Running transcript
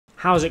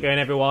How's it going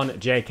everyone?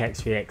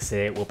 JakeXVX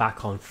here. We're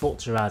back on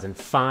Forza Horizon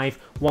 5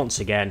 once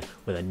again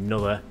with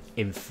another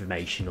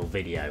informational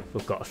video.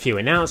 We've got a few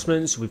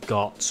announcements, we've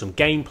got some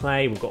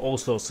gameplay, we've got all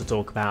sorts to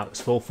talk about.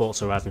 It's all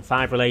Forza Horizon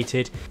 5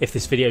 related. If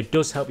this video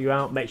does help you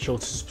out, make sure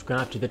to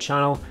subscribe to the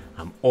channel.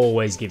 I'm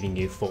always giving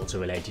you Forza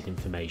related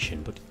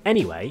information. But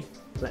anyway,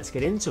 let's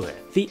get into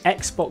it. The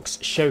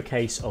Xbox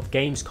showcase of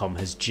Gamescom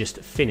has just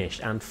finished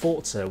and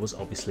Forza was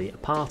obviously a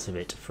part of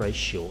it for a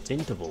short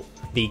interval.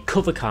 The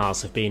cover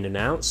cars have been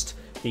announced,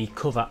 the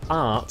cover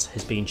art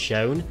has been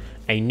shown,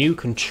 a new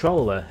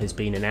controller has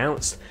been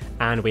announced,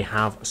 and we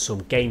have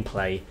some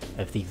gameplay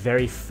of the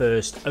very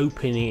first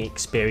opening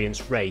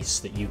experience race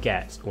that you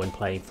get when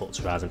playing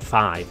Forza Horizon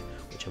 5.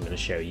 Which I'm going to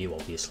show you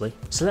obviously.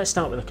 So let's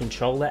start with the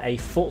controller. A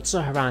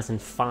Forza Horizon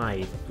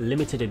 5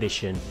 limited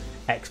edition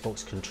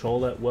Xbox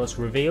controller was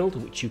revealed,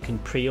 which you can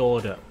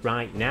pre-order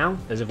right now.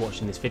 As of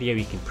watching this video,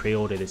 you can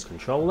pre-order this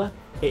controller.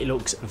 It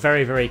looks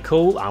very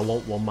cool. I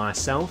want one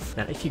myself.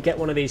 Now if you get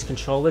one of these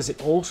controllers,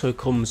 it also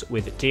comes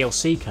with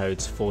DLC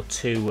codes for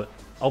two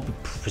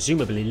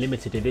presumably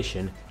limited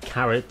edition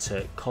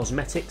character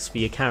cosmetics for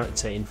your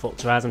character in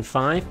Forza Horizon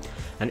 5,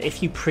 and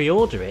if you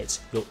pre-order it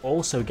you'll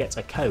also get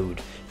a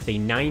code for the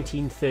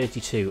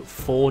 1932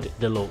 Ford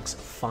Deluxe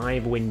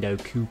 5-window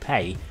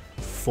coupe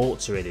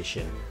Forza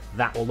edition.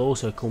 That will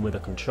also come with a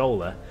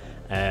controller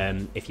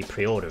if you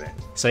pre-order it.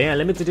 So yeah,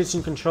 limited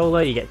edition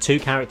controller, you get two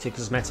character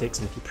cosmetics,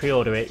 and if you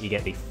pre-order it you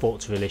get the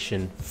Forza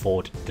edition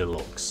Ford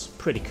Deluxe.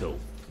 Pretty cool.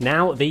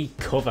 Now the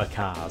cover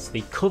cars.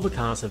 The cover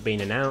cars have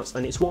been announced,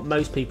 and it's what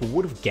most people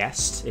would have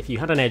guessed. If you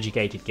had an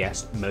educated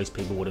guess, most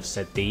people would have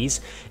said these.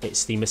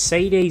 It's the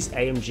Mercedes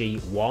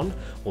AMG 1,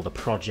 or the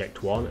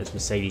Project 1 as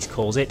Mercedes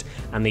calls it,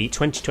 and the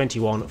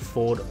 2021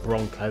 Ford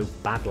Bronco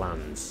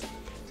Badlands.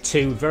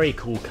 Two very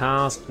cool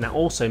cars, and that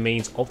also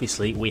means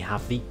obviously we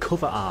have the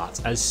cover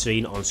art as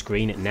seen on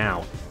screen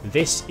now.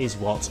 This is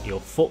what your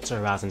Forza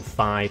Horizon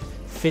 5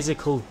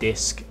 physical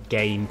disc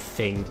game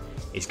thing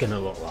is going to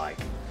look like.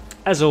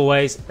 As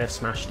always, they've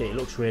smashed it. It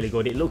looks really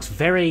good. It looks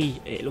very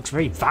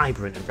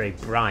vibrant and very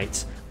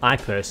bright. I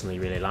personally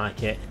really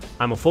like it.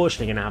 I'm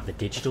unfortunately going to have the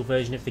digital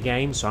version of the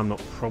game, so I'm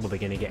not probably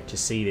going to get to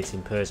see this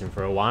in person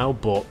for a while,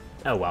 but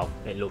oh well,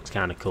 it looks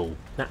kind of cool.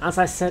 Now, as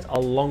I said,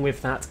 along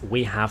with that,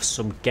 we have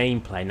some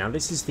gameplay. Now,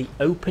 this is the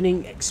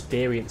opening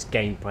experience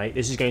gameplay.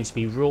 This is going to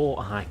be raw,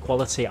 high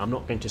quality. I'm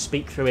not going to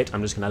speak through it.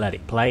 I'm just going to let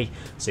it play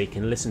so you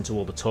can listen to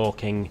all the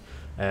talking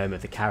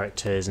of the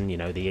characters and, you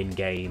know, the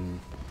in-game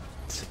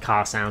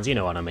car sounds, you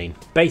know what I mean.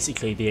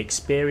 Basically the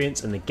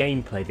experience and the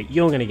gameplay that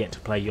you're going to get to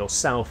play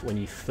yourself when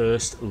you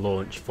first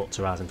launch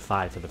Forza Horizon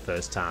 5 for the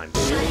first time.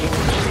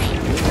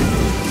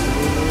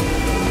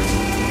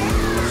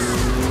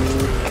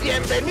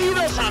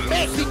 Bienvenidos a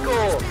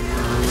México!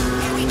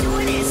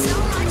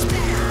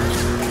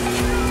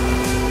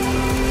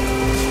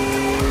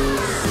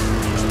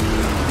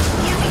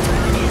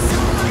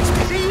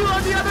 See you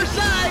on the other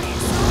side!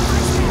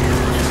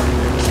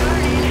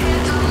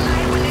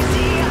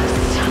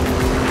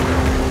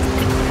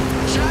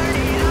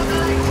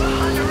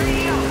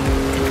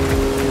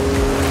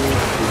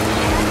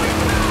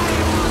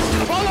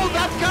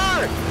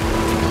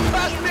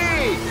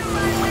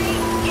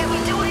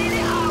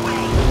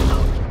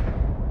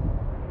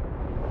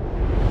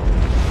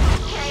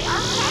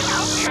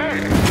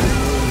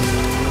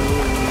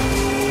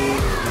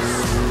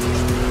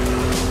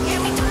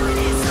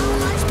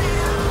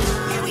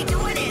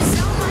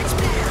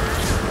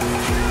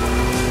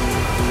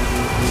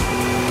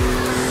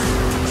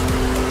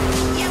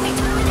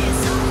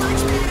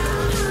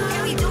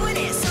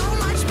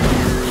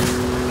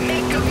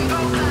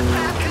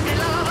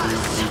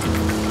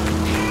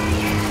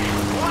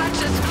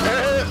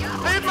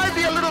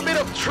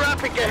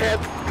 Traffic ahead.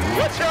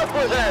 Watch out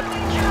for that.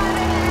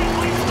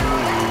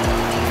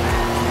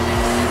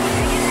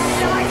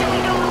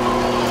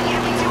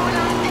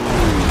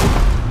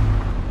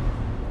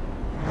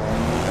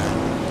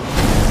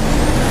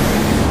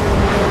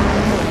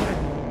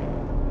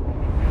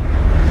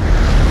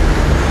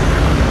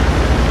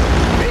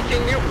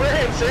 Making new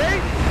friends, eh?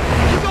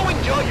 You go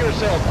enjoy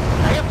yourself.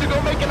 I have to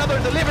go make another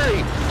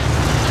delivery.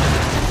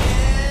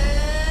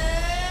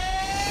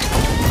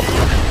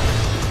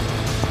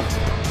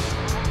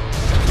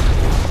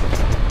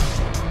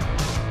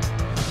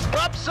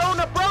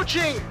 Zone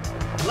approaching!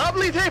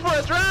 Lovely day for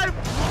a drive!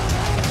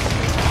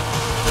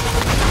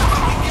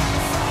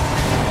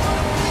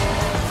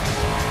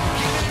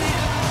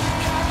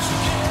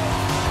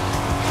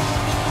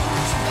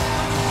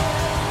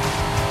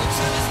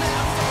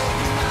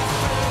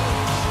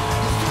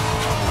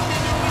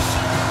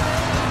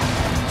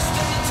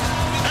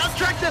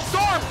 Outtrack the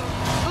storm!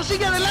 Tú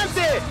sigue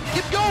adelante!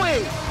 Keep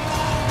going!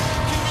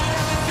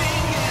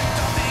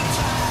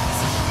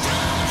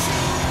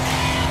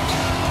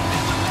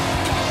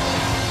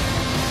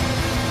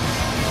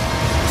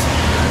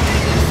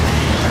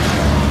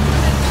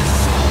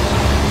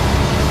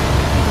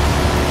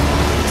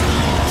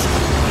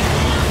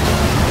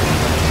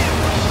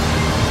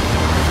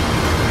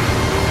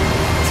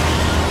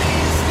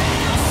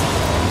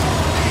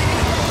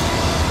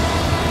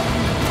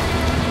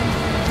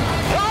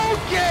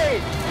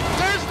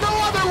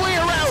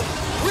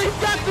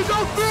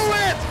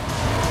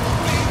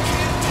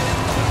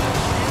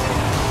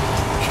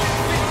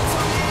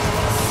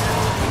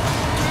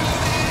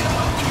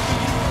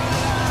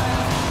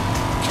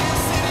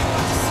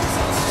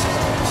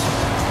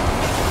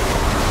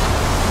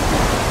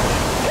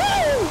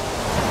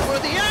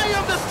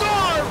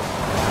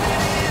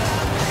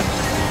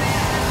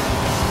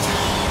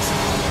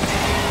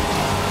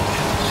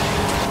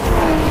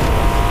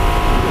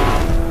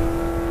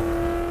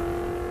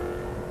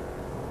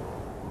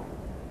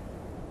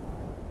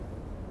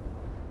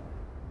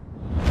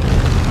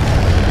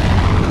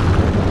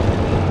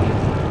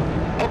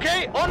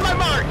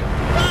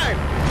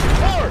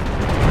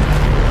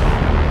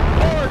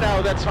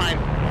 that's fine.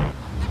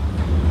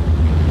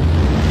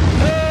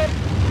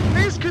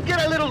 This could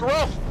get a little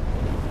rough.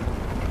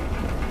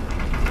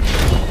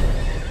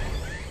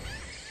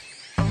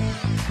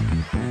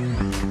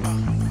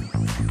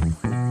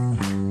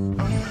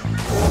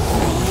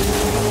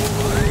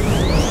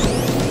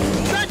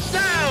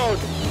 Touchdown!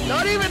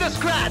 Not even a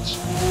scratch.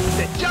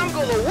 The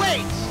jungle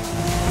awaits.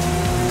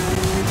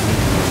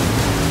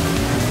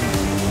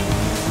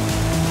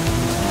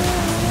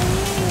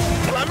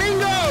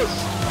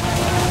 Flamingos!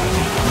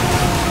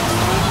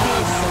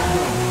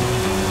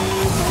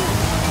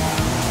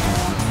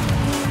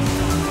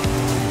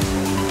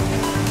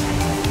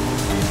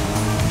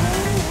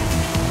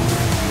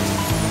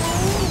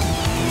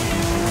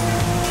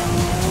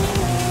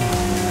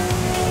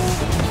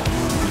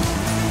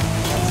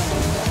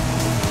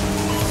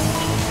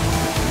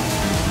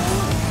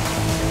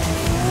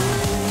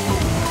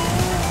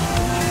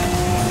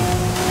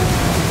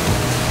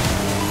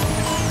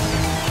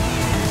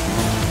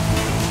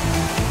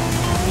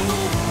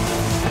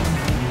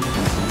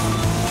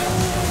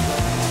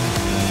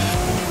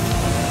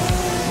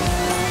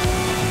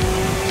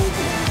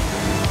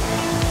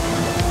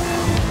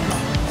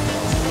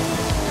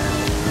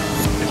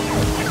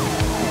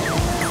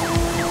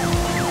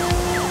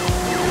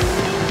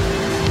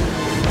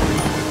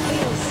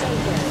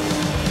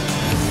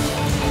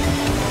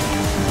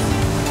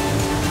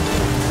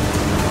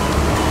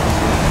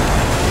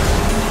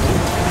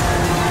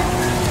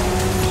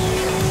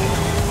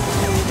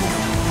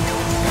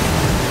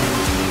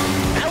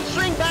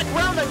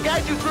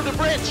 Guide you through the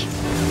bridge.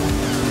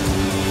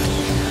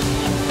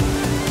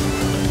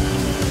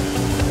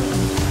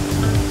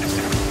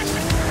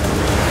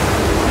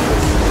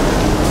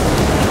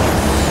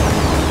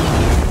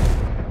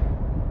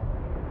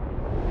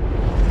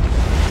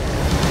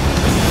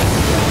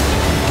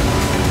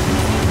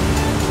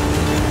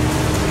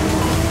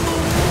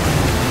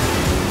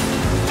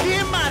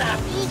 ¡Qué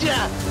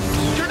maravilla!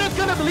 You're not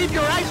gonna believe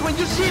your eyes when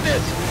you see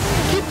this.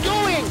 Keep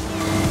going.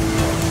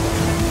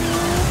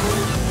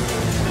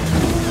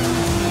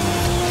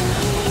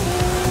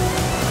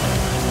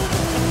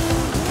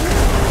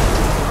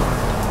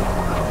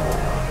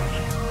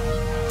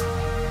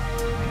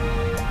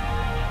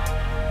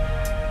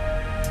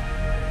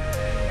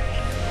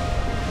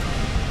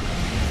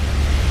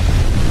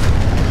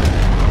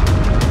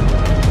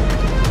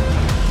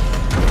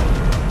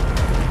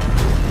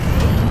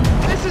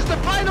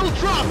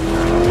 Drop!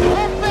 The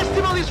whole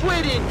festival is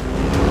waiting!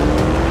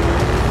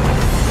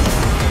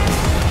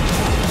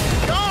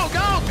 Go,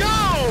 go, go!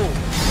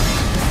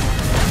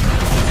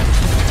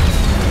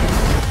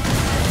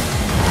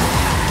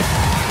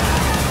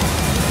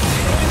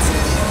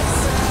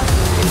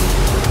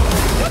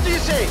 What do you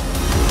say?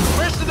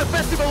 First to the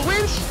festival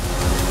wins?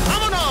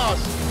 Vámonos!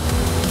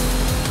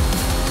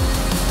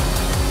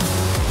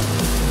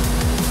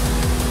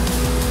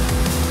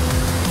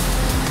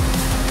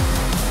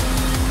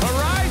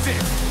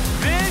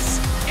 This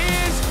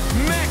is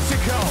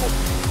Mexico!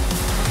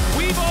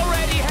 We've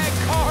already had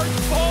cars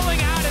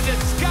falling out of the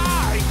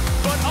sky,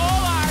 but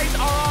all eyes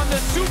are on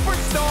the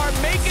superstar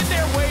making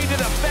their way to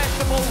the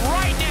festival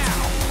right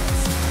now!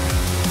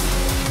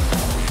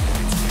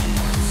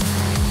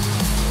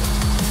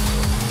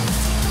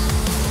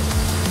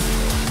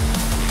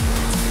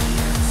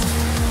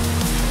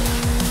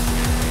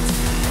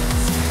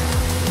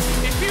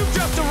 If you've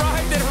just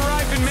arrived at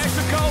Horizon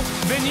Mexico,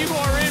 then you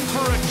are in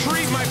for a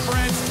treat, my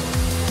friends.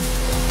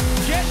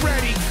 Get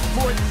ready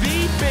for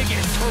the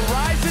biggest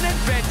Horizon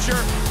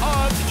adventure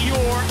of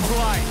your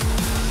life.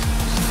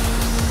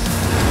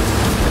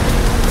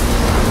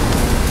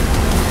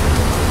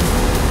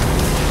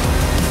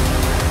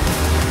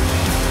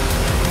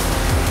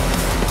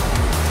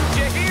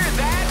 Did you hear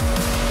that?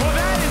 Well,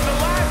 that is the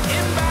last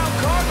inbound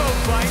cargo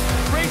flight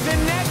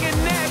racing neck and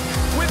neck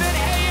with an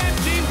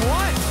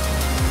AMG-1.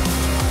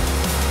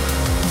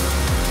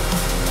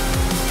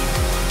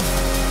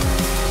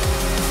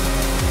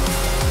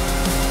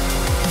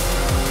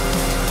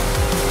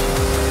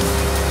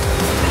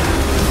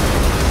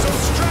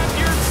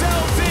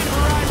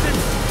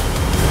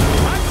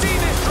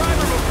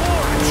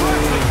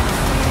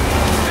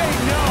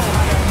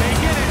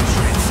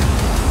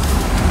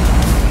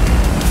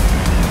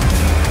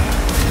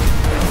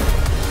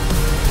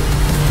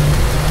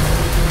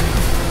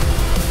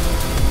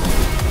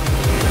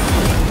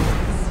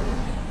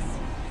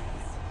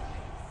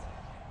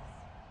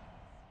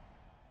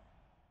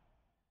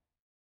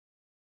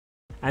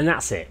 And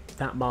that's it.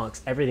 That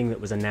marks everything that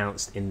was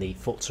announced in the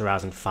Forza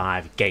Horizon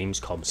 5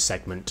 Gamescom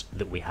segment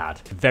that we had.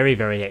 Very,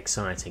 very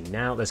exciting.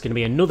 Now, there's going to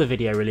be another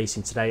video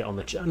releasing today on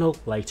the channel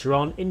later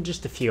on in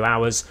just a few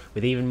hours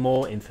with even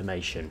more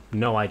information.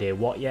 No idea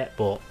what yet,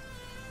 but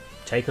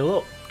take a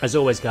look. As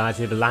always, guys,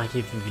 leave a like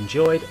if you've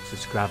enjoyed,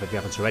 subscribe if you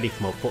haven't already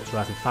for more Forza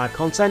Horizon 5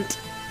 content,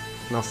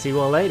 and I'll see you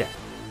all later.